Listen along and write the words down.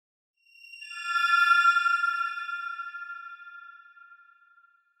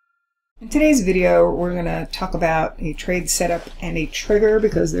In today's video, we're going to talk about a trade setup and a trigger,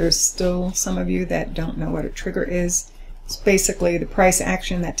 because there's still some of you that don't know what a trigger is. It's basically the price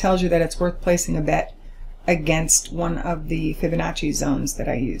action that tells you that it's worth placing a bet against one of the Fibonacci zones that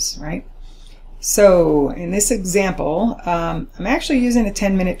I use, right? So in this example, I'm actually using a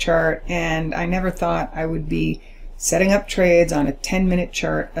 10-minute chart, and I never thought I would be setting up trades on a 10-minute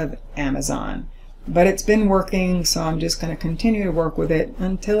chart of Amazon. But it's been working, so I'm just going to continue to work with it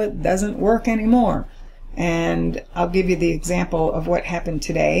until it doesn't work anymore. And I'll give you the example of what happened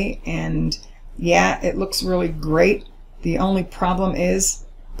today. And yeah, it looks really great. The only problem is,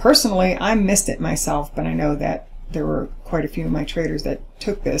 personally, I missed it myself, but I know that there were quite a few of my traders that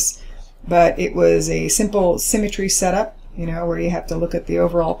took this. But it was a simple symmetry setup, you know, where you have to look at the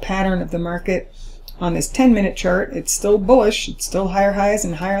overall pattern of the market. On this 10-minute chart, it's still bullish. It's still higher highs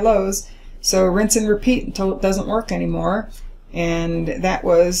and higher lows. So rinse and repeat until it doesn't work anymore. And that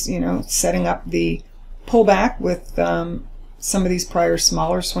was, you know, setting up the pullback with some of these prior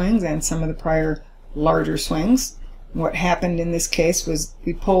smaller swings and some of the prior larger swings. What happened in this case was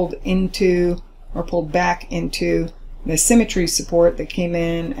we pulled into, or pulled back into, the symmetry support that came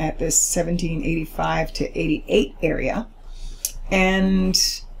in at this 1785 to 88 area. And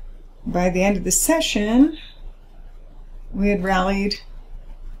by the end of the session, we had rallied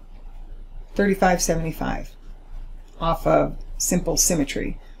 35.75 off of simple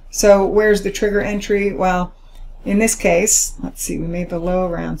symmetry. So where's the trigger entry? Well, in this case, let's see, we made the low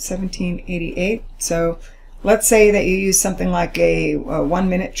around 1788. So let's say that you use something like a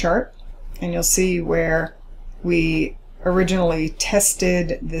 1-minute chart, and you'll see where we originally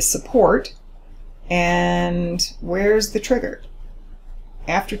tested the support. And where's the trigger?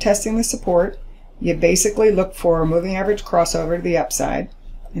 After testing the support, you basically look for a moving average crossover to the upside.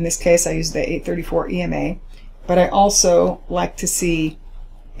 In this case, I used the 834 EMA, but I also like to see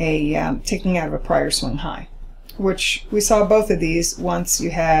a taking out of a prior swing high, which we saw both of these once you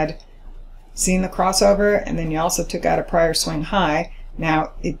had seen the crossover, and then you also took out a prior swing high.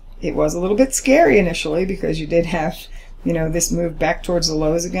 Now, it was a little bit scary initially because you did have, you know, this move back towards the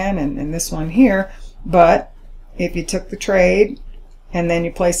lows again, and this one here, but if you took the trade and then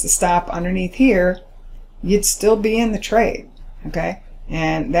you placed the stop underneath here, you'd still be in the trade, okay?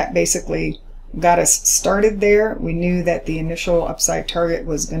 And that basically got us started there. We knew that the initial upside target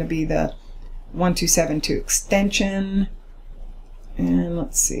was going to be the 1272 extension. And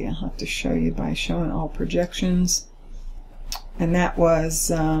let's see, I'll have to show you by showing all projections. And that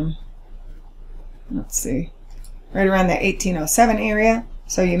was, let's see, right around the 1807 area.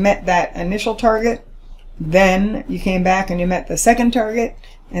 So you met that initial target, then you came back and you met the second target,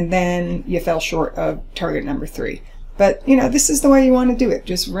 and then you fell short of target number 3. But, you know, this is the way you want to do it.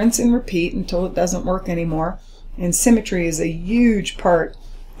 Just rinse and repeat until it doesn't work anymore. And symmetry is a huge part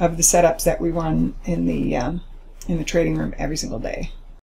of the setups that we run in the trading room every single day.